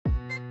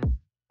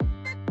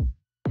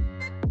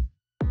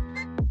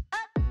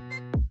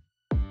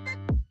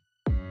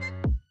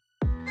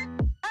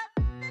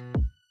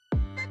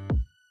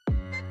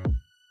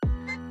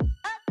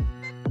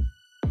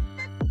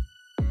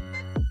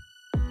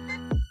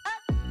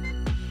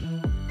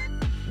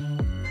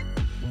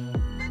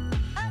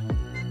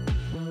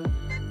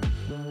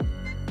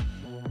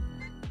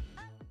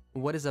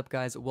What is up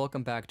guys,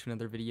 welcome back to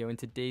another video. In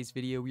today's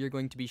video we are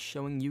going to be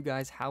showing you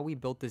guys how we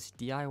built this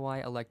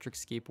DIY electric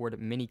skateboard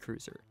mini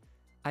cruiser.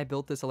 I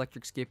built this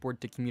electric skateboard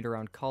to commute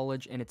around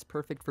college and it's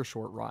perfect for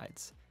short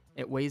rides.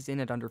 It weighs in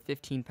at under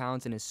 15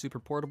 pounds and is super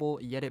portable,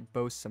 yet it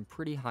boasts some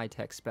pretty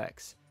high-tech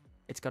specs.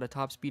 It's got a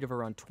top speed of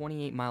around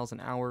 28 miles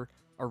an hour,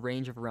 a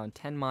range of around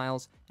 10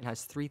 miles, and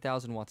has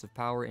 3,000 watts of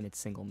power in its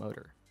single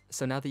motor.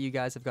 So now that you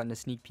guys have gotten a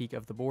sneak peek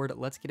of the board,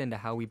 let's get into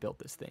how we built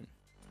this thing.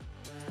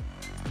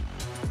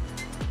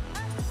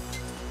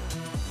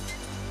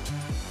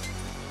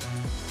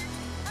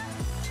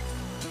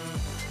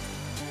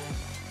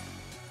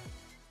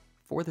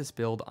 For this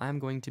build, I'm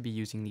going to be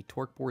using the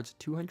Torqueboard's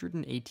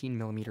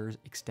 218mm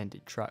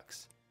extended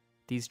trucks.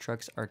 These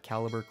trucks are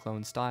caliber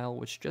clone style,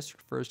 which just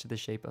refers to the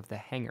shape of the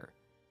hanger.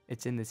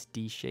 It's in this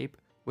D shape,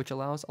 which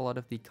allows a lot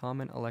of the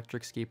common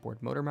electric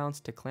skateboard motor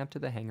mounts to clamp to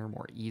the hanger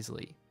more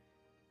easily.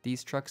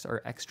 These trucks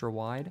are extra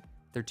wide,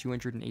 they're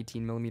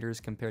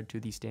 218mm compared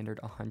to the standard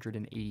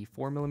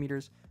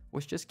 184mm,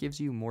 which just gives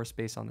you more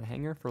space on the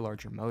hanger for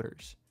larger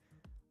motors.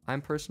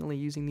 I'm personally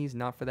using these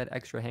not for that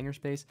extra hanger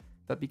space,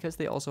 but because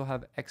they also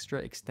have extra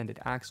extended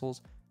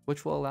axles,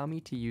 which will allow me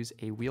to use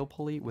a wheel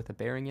pulley with a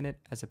bearing in it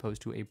as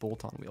opposed to a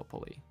bolt-on wheel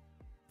pulley.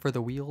 For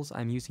the wheels,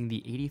 I'm using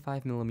the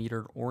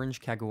 85mm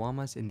orange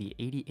Kaguyamas in the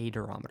 88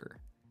 durometer.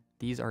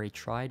 These are a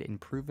tried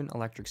and proven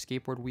electric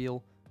skateboard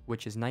wheel,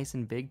 which is nice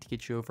and big to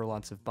get you over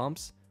lots of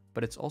bumps,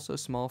 but it's also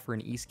small for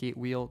an e-skate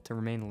wheel to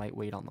remain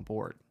lightweight on the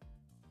board.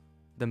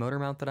 The motor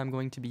mount that I'm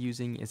going to be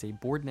using is a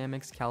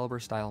Boardnamics caliber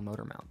style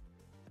motor mount.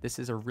 This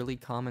is a really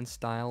common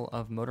style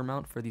of motor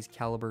mount for these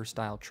caliber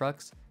style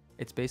trucks.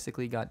 It's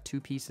basically got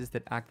two pieces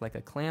that act like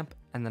a clamp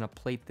and then a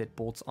plate that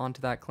bolts onto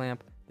that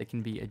clamp that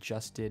can be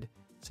adjusted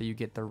so you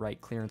get the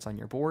right clearance on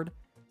your board,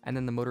 and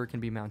then the motor can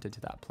be mounted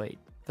to that plate.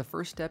 The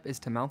first step is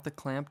to mount the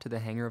clamp to the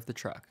hanger of the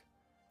truck.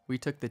 We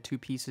took the two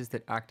pieces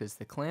that act as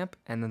the clamp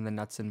and then the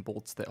nuts and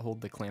bolts that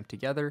hold the clamp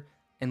together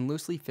and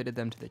loosely fitted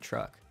them to the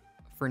truck.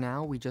 For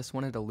now, we just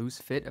wanted a loose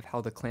fit of how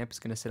the clamp is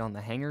going to sit on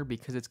the hanger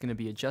because it's going to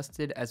be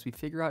adjusted as we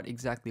figure out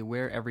exactly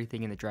where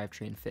everything in the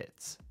drivetrain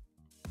fits.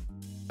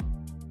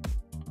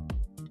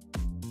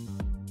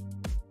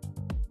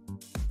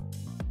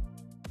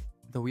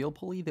 The wheel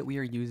pulley that we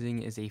are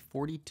using is a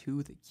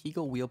 40-tooth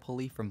Kegel wheel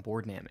pulley from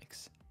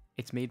Boardnamics.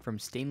 It's made from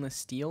stainless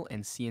steel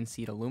and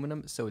CNC'd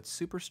aluminum, so it's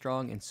super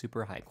strong and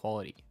super high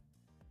quality.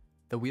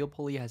 The wheel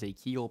pulley has a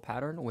Kegel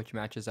pattern which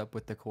matches up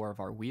with the core of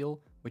our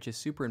wheel, which is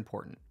super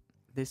important.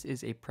 This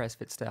is a press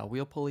fit style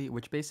wheel pulley,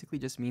 which basically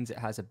just means it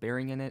has a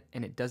bearing in it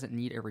and it doesn't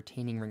need a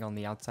retaining ring on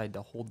the outside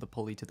to hold the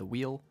pulley to the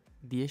wheel.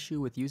 The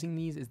issue with using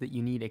these is that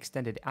you need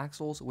extended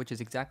axles, which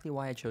is exactly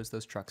why I chose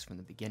those trucks from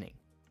the beginning.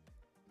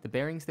 The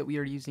bearings that we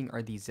are using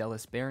are the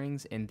Zealous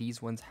bearings, and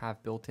these ones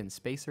have built-in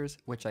spacers,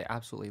 which I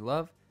absolutely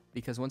love,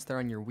 because once they're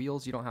on your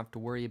wheels, you don't have to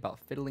worry about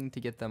fiddling to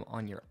get them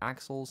on your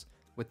axles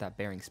with that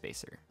bearing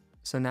spacer.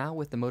 So now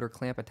with the motor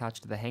clamp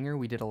attached to the hanger,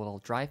 we did a little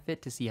dry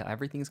fit to see how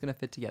everything's going to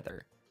fit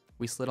together.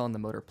 We slid on the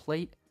motor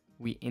plate,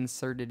 we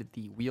inserted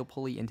the wheel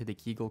pulley into the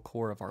Kegel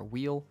core of our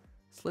wheel,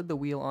 slid the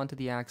wheel onto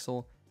the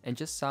axle, and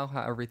just saw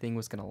how everything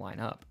was going to line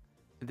up.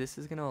 This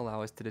is going to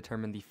allow us to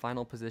determine the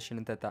final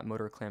position that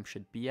motor clamp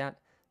should be at,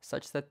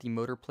 such that the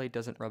motor plate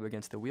doesn't rub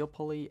against the wheel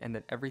pulley and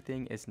that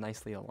everything is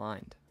nicely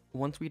aligned.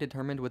 Once we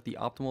determined what the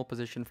optimal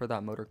position for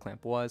that motor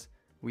clamp was,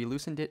 we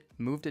loosened it,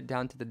 moved it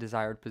down to the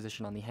desired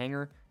position on the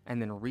hanger,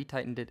 and then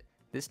retightened it,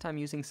 this time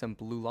using some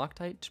blue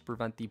Loctite to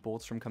prevent the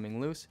bolts from coming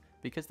loose,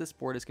 because this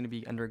board is going to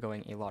be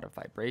undergoing a lot of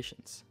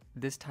vibrations.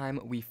 This time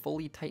we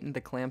fully tightened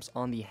the clamps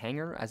on the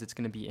hanger as it's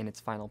going to be in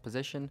its final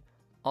position.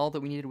 All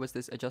that we needed was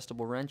this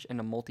adjustable wrench and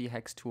a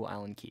multi-hex tool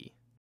Allen key.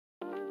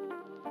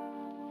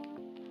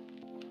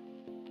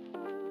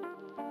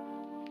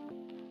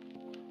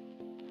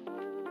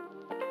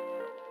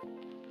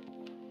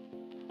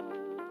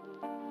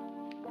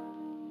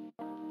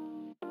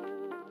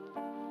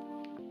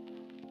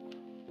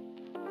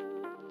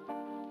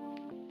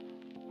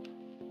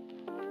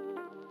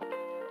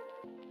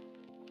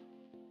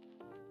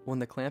 When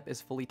the clamp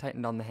is fully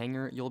tightened on the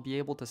hanger, you'll be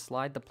able to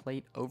slide the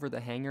plate over the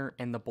hanger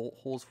and the bolt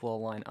holes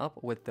will line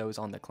up with those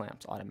on the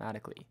clamps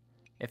automatically.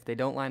 If they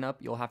don't line up,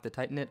 you'll have to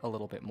tighten it a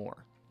little bit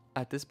more.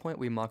 At this point,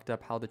 we mocked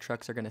up how the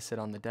trucks are going to sit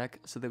on the deck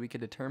so that we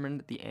could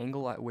determine the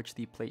angle at which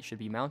the plate should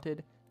be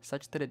mounted,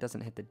 such that it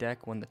doesn't hit the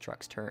deck when the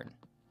trucks turn.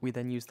 We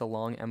then used the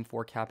long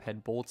M4 cap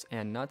head bolts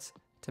and nuts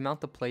to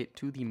mount the plate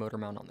to the motor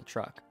mount on the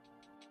truck.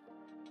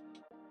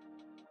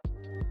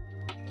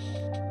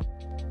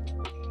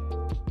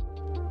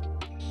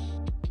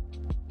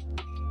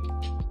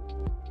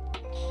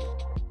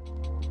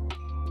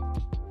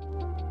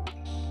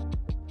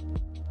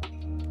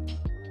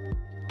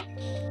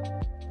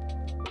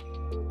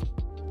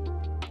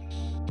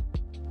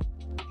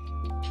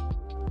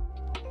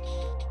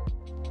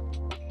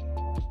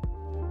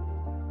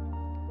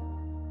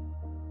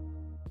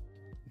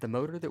 The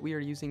motor that we are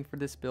using for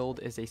this build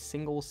is a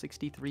single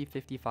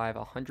 6355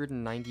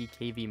 190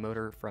 kV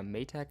motor from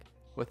Maytech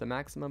with a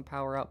maximum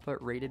power output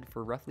rated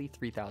for roughly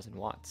 3000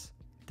 watts.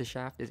 The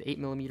shaft is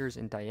 8mm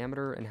in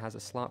diameter and has a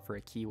slot for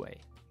a keyway.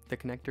 The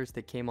connectors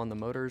that came on the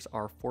motors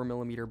are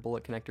 4mm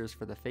bullet connectors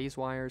for the phase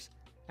wires,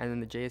 and then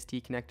the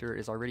JST connector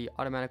is already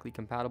automatically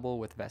compatible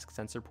with VESC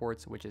sensor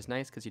ports, which is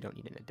nice because you don't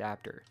need an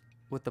adapter.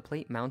 With the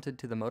plate mounted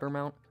to the motor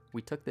mount,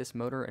 we took this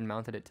motor and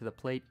mounted it to the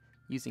plate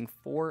using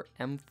 4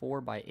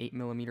 M4 by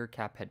 8mm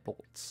cap head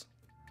bolts.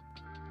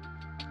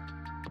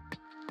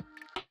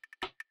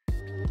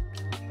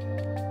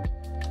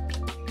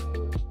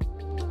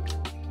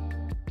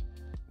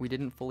 We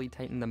didn't fully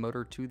tighten the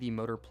motor to the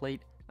motor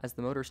plate, as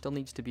the motor still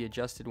needs to be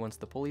adjusted once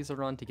the pulleys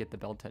are on to get the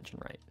belt tension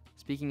right.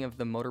 Speaking of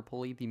the motor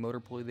pulley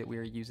that we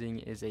are using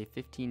is a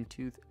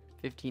 15-tooth,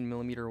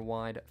 15mm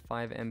wide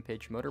 5M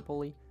pitch motor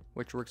pulley,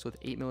 which works with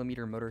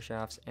 8mm motor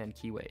shafts and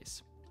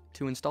keyways.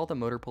 To install the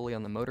motor pulley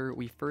on the motor,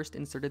 we first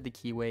inserted the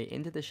keyway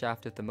into the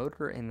shaft of the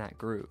motor in that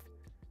groove.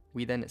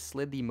 We then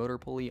slid the motor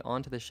pulley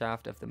onto the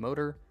shaft of the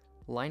motor,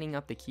 lining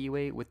up the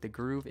keyway with the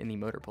groove in the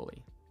motor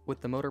pulley. With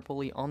the motor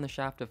pulley on the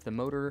shaft of the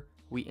motor,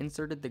 we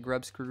inserted the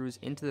grub screws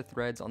into the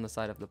threads on the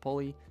side of the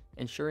pulley,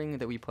 ensuring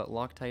that we put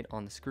Loctite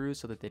on the screws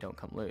so that they don't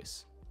come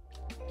loose.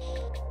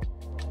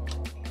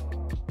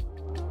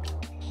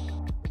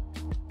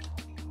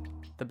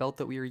 The belt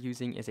that we are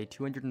using is a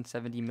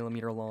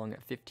 270mm long,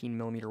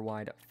 15mm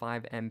wide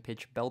 5M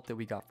pitch belt that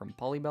we got from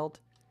Polybelt.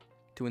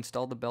 To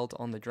install the belt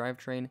on the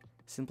drivetrain,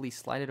 simply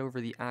slide it over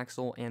the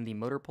axle and the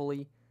motor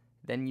pulley,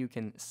 then you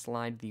can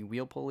slide the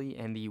wheel pulley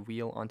and the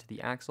wheel onto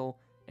the axle,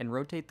 and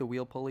rotate the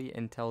wheel pulley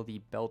until the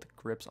belt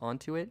grips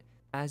onto it.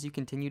 As you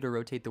continue to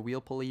rotate the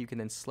wheel pulley, you can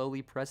then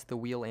slowly press the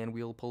wheel and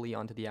wheel pulley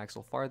onto the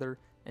axle farther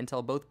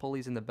until both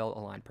pulleys in the belt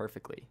align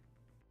perfectly.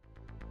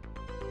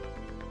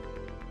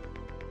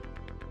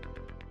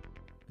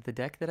 The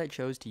deck that I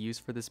chose to use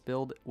for this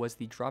build was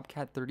the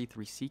Dropcat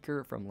 33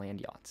 Seeker from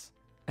Landyachtz.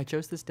 I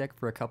chose this deck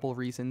for a couple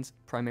reasons,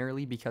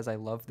 primarily because I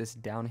love this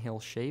downhill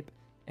shape,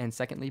 and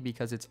secondly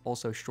because it's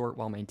also short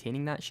while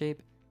maintaining that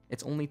shape.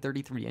 It's only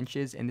 33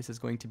 inches, and this is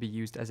going to be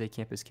used as a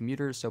campus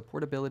commuter, so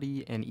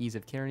portability and ease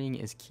of carrying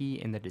is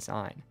key in the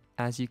design.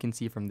 As you can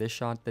see from this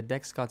shot, the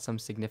deck's got some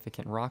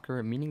significant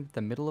rocker, meaning that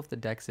the middle of the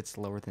deck sits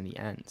lower than the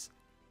ends.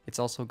 It's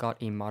also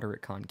got a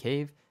moderate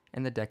concave,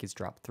 and the deck is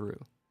drop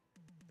through.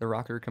 The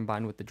rocker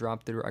combined with the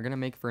drop through are going to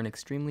make for an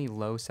extremely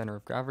low center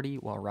of gravity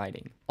while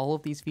riding. All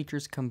of these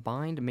features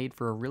combined made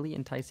for a really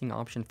enticing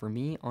option for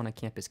me on a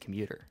campus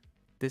commuter.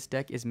 This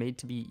deck is made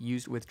to be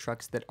used with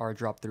trucks that are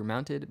drop-through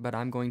mounted, but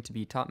I'm going to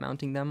be top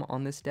mounting them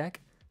on this deck,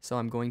 so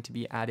I'm going to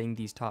be adding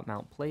these top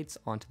mount plates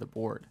onto the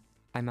board.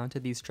 I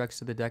mounted these trucks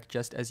to the deck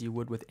just as you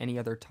would with any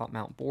other top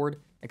mount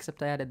board,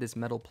 except I added this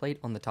metal plate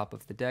on the top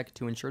of the deck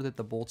to ensure that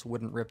the bolts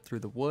wouldn't rip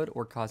through the wood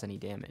or cause any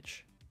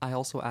damage. I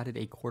also added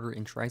a 1/4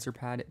 inch riser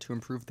pad to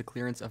improve the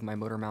clearance of my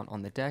motor mount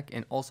on the deck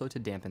and also to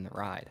dampen the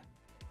ride.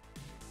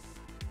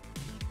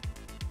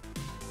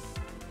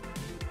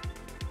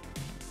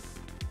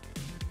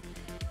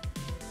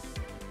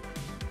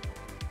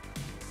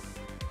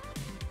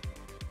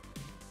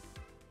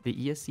 The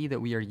ESC that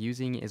we are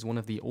using is one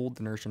of the old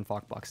Inertian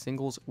Fockbox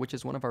singles, which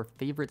is one of our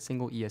favorite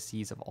single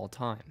ESCs of all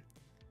time.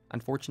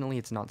 Unfortunately,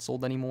 it's not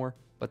sold anymore,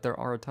 but there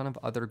are a ton of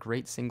other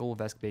great single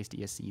VESC-based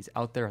ESCs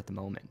out there at the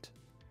moment.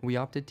 We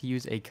opted to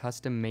use a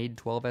custom-made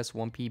 12S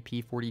 1P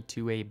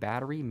P42A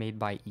battery made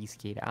by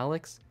Eastgate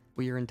Alex.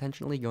 We are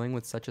intentionally going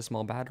with such a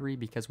small battery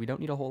because we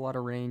don't need a whole lot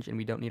of range and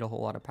we don't need a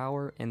whole lot of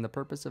power, and the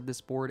purpose of this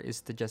board is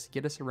to just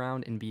get us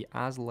around and be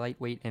as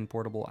lightweight and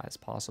portable as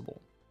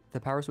possible. The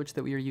power switch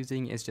that we are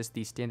using is just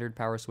the standard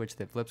power switch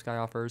that Flipsky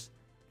offers.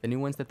 The new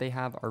ones that they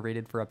have are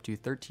rated for up to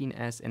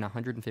 13S and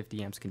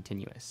 150 amps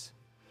continuous.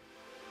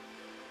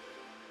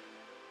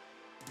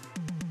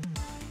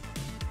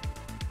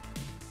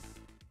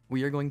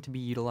 We are going to be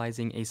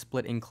utilizing a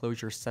split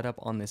enclosure setup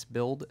on this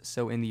build,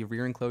 so in the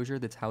rear enclosure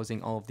that's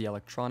housing all of the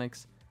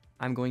electronics,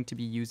 I'm going to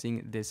be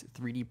using this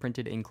 3D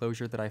printed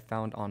enclosure that I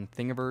found on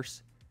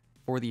Thingiverse.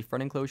 For the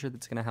front enclosure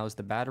that's going to house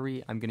the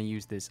battery, I'm going to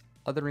use this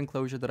other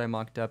enclosure that I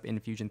mocked up in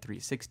Fusion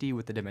 360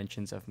 with the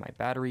dimensions of my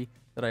battery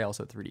that I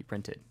also 3D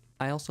printed.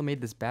 I also made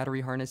this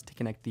battery harness to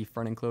connect the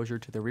front enclosure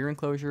to the rear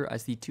enclosure,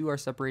 as the two are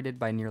separated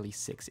by nearly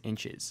 6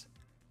 inches.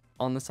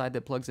 On the side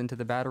that plugs into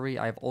the battery,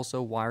 I've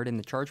also wired in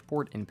the charge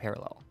port in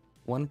parallel.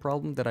 One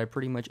problem that I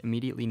pretty much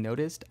immediately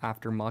noticed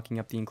after mocking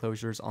up the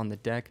enclosures on the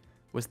deck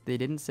was they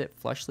didn't sit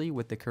flushly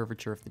with the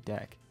curvature of the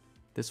deck.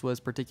 This was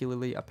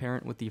particularly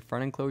apparent with the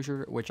front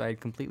enclosure, which I had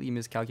completely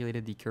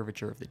miscalculated the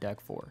curvature of the deck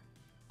for.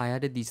 I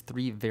added these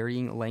 3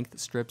 varying length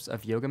strips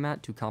of yoga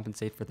mat to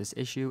compensate for this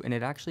issue, and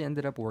it actually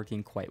ended up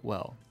working quite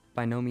well.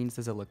 By no means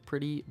does it look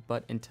pretty,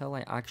 but until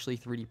I actually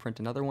 3D print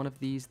another one of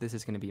these, this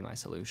is going to be my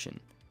solution.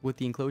 With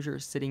the enclosure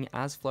sitting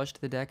as flush to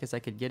the deck as I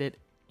could get it,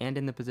 and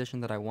in the position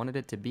that I wanted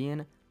it to be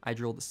in, I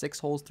drilled 6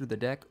 holes through the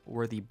deck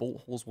where the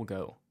bolt holes will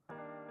go.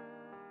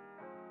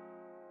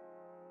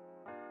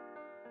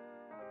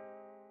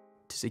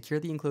 To secure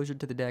the enclosure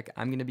to the deck,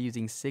 I'm going to be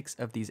using 6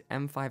 of these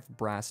M5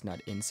 brass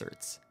nut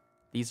inserts.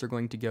 These are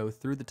going to go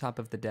through the top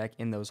of the deck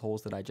in those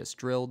holes that I just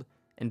drilled,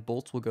 and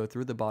bolts will go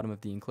through the bottom of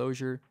the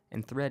enclosure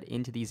and thread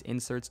into these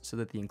inserts so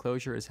that the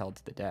enclosure is held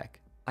to the deck.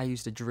 I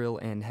used a drill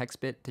and hex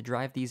bit to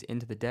drive these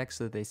into the deck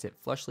so that they sit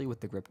flushly with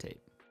the grip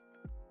tape.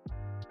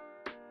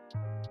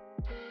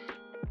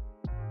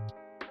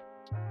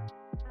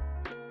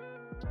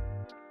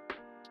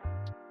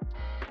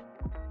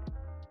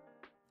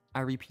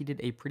 I repeated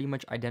a pretty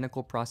much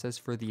identical process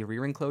for the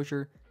rear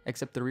enclosure,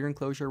 except the rear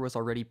enclosure was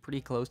already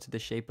pretty close to the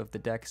shape of the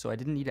deck, so I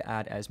didn't need to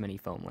add as many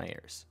foam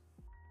layers.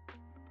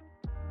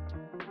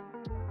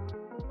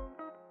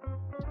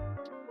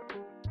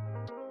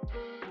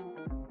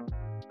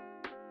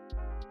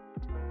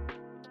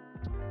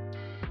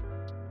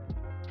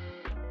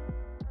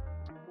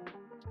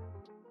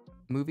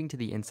 Moving to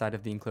the inside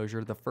of the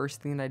enclosure, the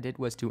first thing that I did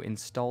was to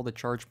install the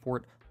charge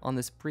port on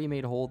this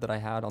pre-made hole that I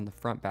had on the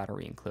front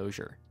battery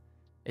enclosure.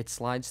 It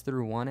slides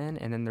through one end,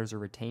 and then there's a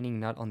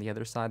retaining nut on the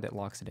other side that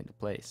locks it into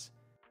place.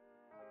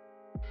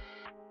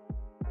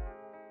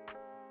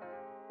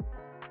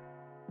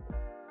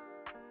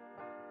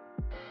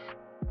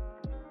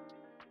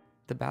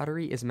 The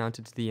battery is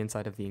mounted to the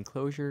inside of the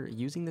enclosure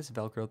using this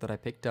Velcro that I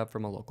picked up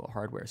from a local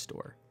hardware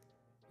store.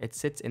 It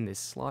sits in this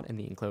slot in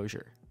the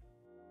enclosure.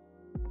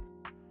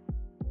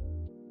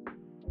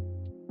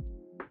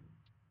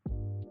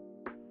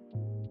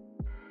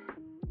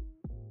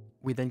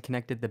 We then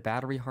connected the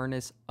battery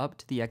harness up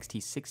to the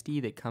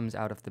XT60 that comes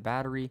out of the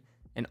battery,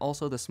 and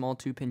also the small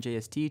 2-pin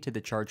JST to the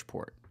charge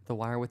port. The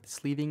wire with the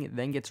sleeving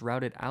then gets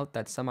routed out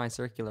that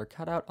semicircular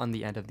cutout on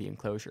the end of the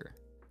enclosure.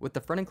 With the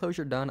front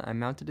enclosure done, I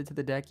mounted it to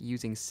the deck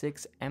using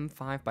 6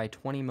 M5 by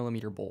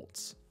 20mm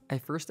bolts. I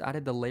first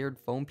added the layered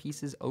foam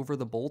pieces over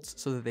the bolts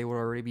so that they would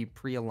already be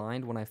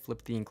pre-aligned when I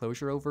flipped the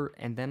enclosure over,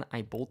 and then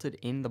I bolted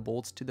in the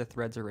bolts to the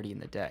threads already in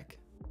the deck.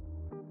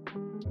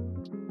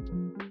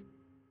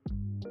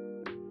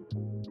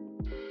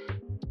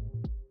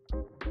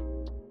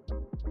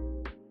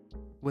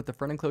 With the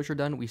front enclosure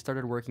done, we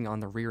started working on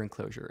the rear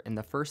enclosure, and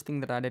the first thing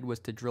that I did was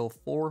to drill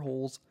 4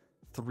 holes,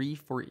 3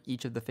 for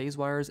each of the phase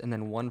wires and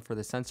then 1 for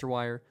the sensor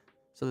wire,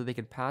 so that they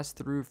could pass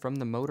through from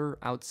the motor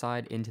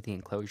outside into the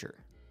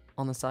enclosure.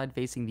 On the side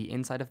facing the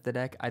inside of the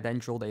deck, I then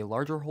drilled a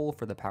larger hole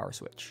for the power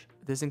switch.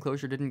 This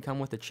enclosure didn't come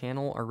with a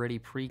channel already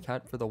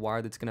pre-cut for the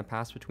wire that's going to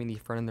pass between the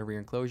front and the rear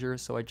enclosure,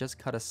 so I just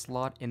cut a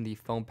slot in the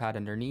foam pad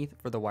underneath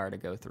for the wire to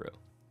go through.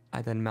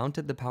 I then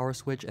mounted the power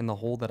switch in the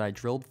hole that I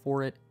drilled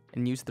for it,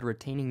 and used the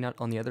retaining nut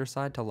on the other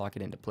side to lock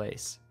it into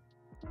place.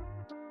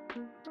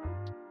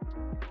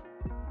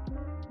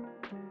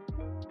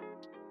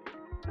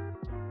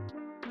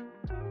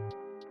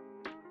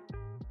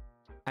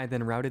 I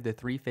then routed the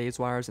 3 phase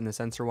wires and the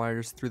sensor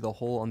wires through the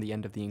hole on the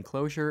end of the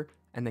enclosure,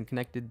 and then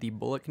connected the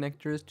bullet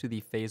connectors to the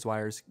phase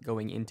wires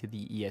going into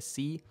the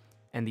ESC,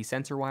 and the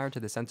sensor wire to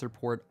the sensor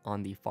port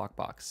on the FOC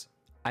box.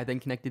 I then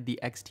connected the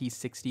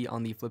XT60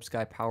 on the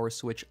FlipSky power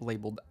switch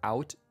labeled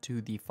out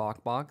to the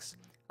FOC box.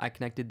 I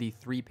connected the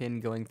 3-pin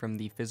going from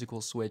the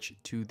physical switch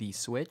to the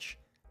switch,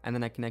 and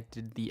then I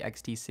connected the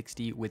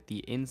XT60 with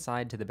the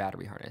inside to the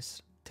battery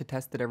harness. To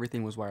test that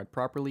everything was wired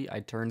properly, I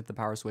turned the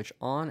power switch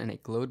on and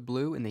it glowed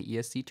blue and the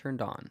ESC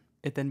turned on.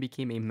 It then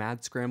became a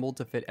mad scramble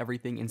to fit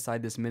everything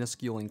inside this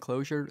minuscule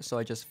enclosure, so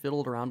I just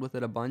fiddled around with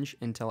it a bunch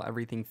until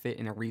everything fit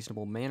in a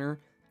reasonable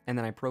manner, and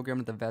then I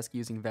programmed the VESC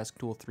using VESC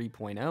Tool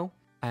 3.0.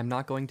 I am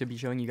not going to be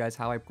showing you guys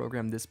how I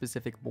programmed this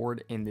specific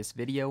board in this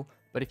video,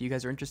 but if you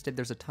guys are interested,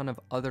 there's a ton of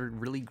other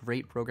really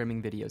great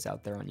programming videos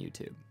out there on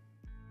YouTube.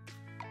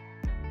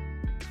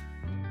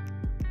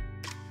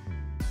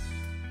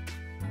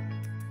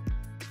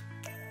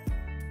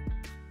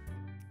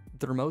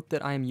 The remote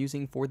that I am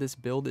using for this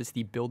build is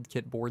the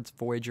BuildKit Board's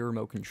Voyager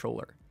remote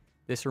controller.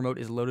 This remote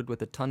is loaded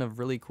with a ton of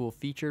really cool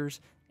features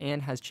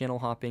and has channel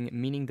hopping,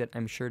 meaning that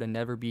I'm sure to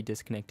never be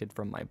disconnected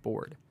from my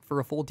board. For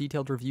a full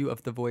detailed review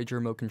of the Voyager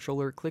remote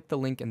controller, click the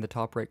link in the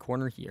top right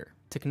corner here.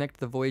 To connect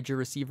the Voyager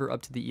receiver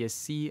up to the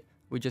ESC,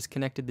 we just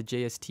connected the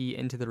JST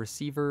into the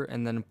receiver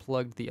and then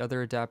plugged the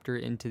other adapter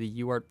into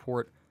the UART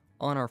port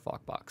on our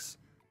FOC box.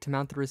 To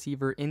mount the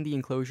receiver in the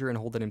enclosure and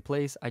hold it in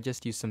place, I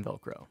just used some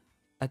Velcro.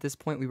 At this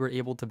point, we were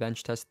able to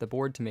bench test the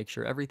board to make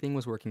sure everything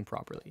was working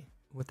properly.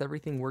 With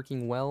everything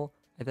working well,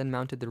 I then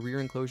mounted the rear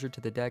enclosure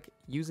to the deck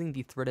using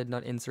the threaded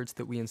nut inserts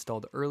that we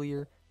installed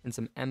earlier and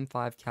some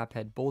M5 cap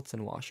head bolts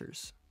and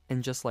washers.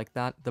 And just like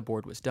that, the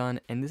board was done,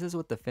 and this is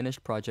what the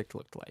finished project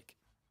looked like.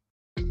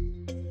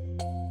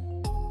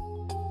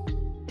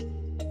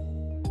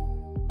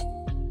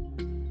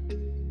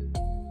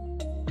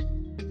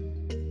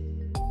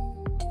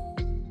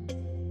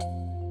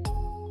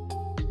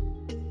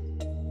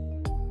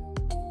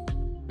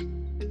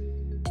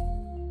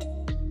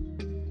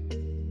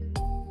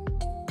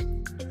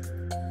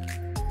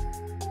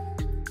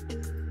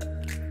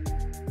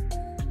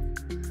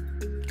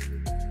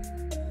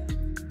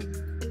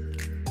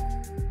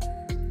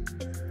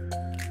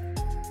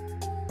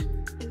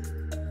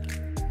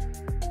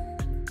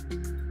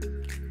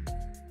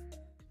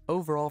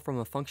 Overall, from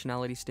a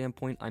functionality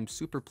standpoint, I'm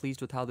super pleased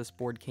with how this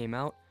board came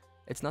out.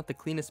 It's not the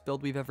cleanest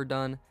build we've ever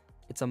done.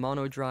 It's a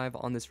mono drive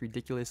on this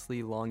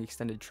ridiculously long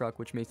extended truck,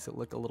 which makes it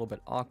look a little bit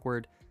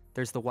awkward.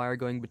 There's the wire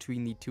going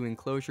between the 2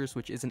 enclosures,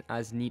 which isn't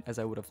as neat as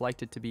I would have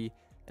liked it to be,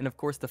 And of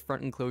course the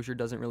front enclosure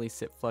doesn't really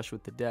sit flush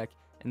with the deck,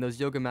 and those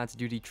yoga mats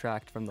do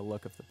detract from the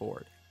look of the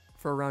board.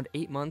 For around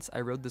 8 months,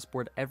 I rode this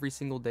board every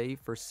single day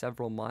for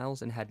several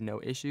miles and had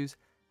no issues.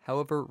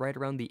 However, right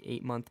around the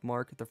 8-month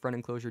mark, the front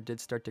enclosure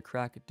did start to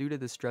crack due to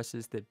the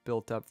stresses that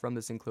built up from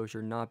this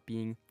enclosure not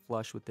being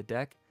flush with the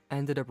deck. I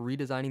ended up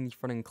redesigning the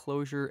front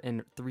enclosure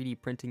and 3D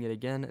printing it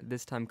again,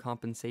 this time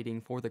compensating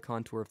for the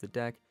contour of the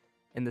deck.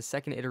 And the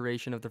second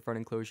iteration of the front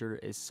enclosure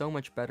is so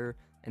much better,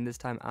 and this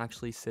time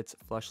actually sits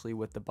flushly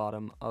with the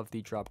bottom of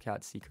the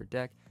Dropcat Seeker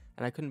deck,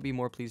 and I couldn't be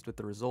more pleased with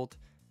the result.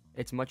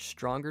 It's much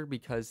stronger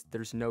because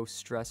there's no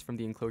stress from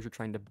the enclosure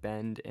trying to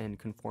bend and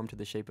conform to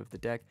the shape of the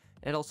deck,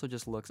 and it also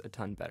just looks a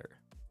ton better.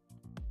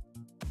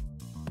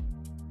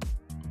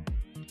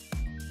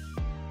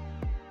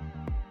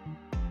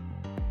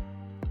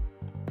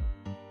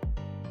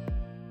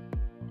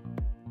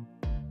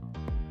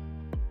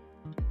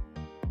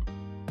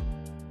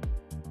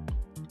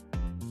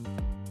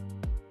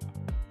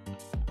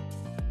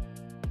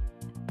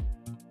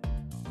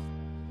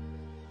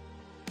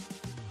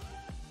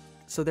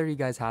 So there you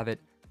guys have it.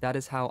 That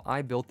is how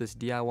I built this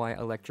DIY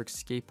electric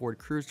skateboard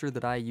cruiser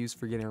that I use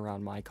for getting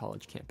around my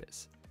college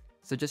campus.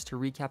 So just to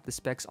recap the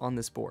specs on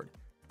this board,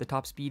 the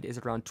top speed is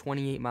around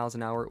 28 miles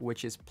an hour,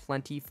 which is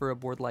plenty for a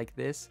board like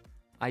this.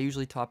 I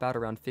usually top out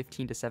around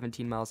 15 to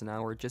 17 miles an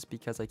hour just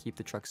because I keep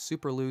the truck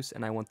super loose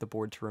and I want the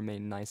board to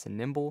remain nice and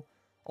nimble.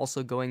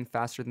 Also, going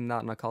faster than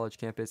that on a college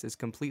campus is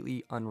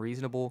completely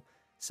unreasonable,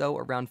 so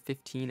around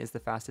 15 is the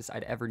fastest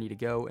I'd ever need to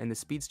go, and the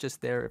speed's just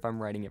there if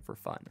I'm riding it for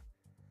fun.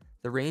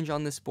 The range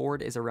on this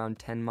board is around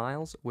 10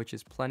 miles, which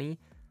is plenty.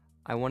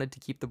 I wanted to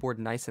keep the board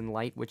nice and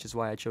light, which is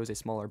why I chose a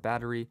smaller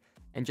battery,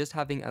 and just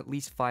having at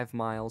least 5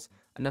 miles,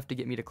 enough to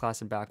get me to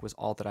class and back, was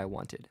all that I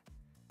wanted.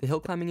 The hill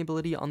climbing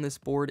ability on this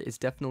board is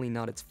definitely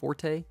not its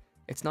forte.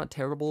 It's not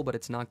terrible, but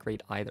it's not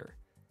great either.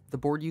 The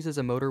board uses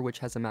a motor which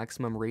has a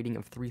maximum rating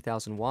of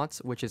 3000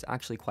 watts, which is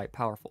actually quite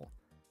powerful.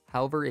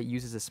 However, it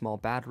uses a small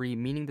battery,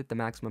 meaning that the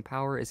maximum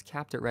power is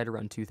capped at right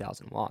around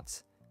 2000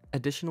 watts.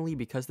 Additionally,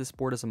 because this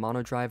board is a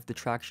monodrive, the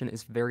traction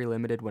is very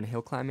limited when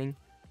hill climbing.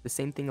 The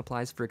same thing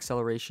applies for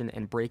acceleration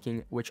and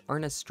braking, which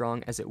aren't as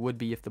strong as it would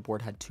be if the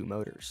board had 2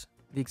 motors.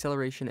 The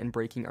acceleration and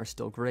braking are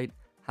still great,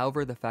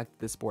 however the fact that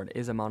this board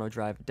is a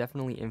monodrive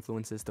definitely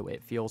influences the way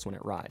it feels when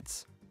it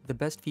rides. The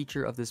best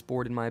feature of this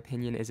board in my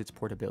opinion is its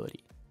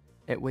portability.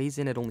 It weighs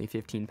in at only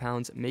 15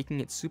 pounds, making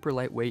it super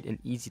lightweight and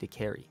easy to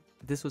carry.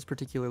 This was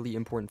particularly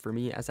important for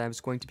me as I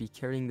was going to be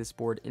carrying this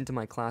board into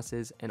my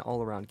classes and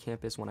all around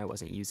campus when I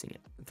wasn't using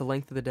it. The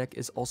length of the deck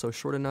is also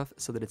short enough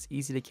so that it's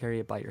easy to carry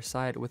it by your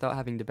side without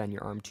having to bend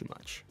your arm too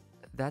much.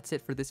 That's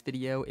it for this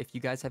video. If you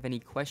guys have any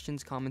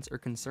questions, comments, or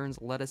concerns,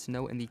 let us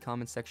know in the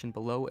comments section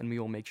below and we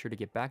will make sure to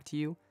get back to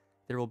you.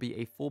 There will be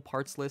a full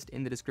parts list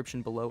in the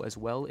description below as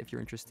well if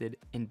you're interested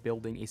in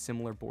building a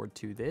similar board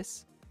to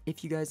this.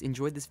 If you guys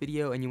enjoyed this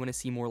video and you want to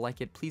see more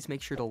like it, please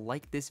make sure to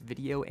like this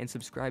video and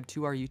subscribe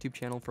to our YouTube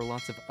channel for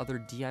lots of other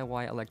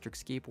DIY electric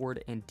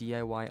skateboard and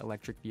DIY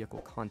electric vehicle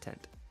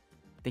content.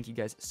 Thank you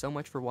guys so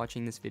much for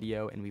watching this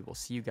video, and we will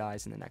see you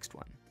guys in the next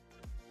one.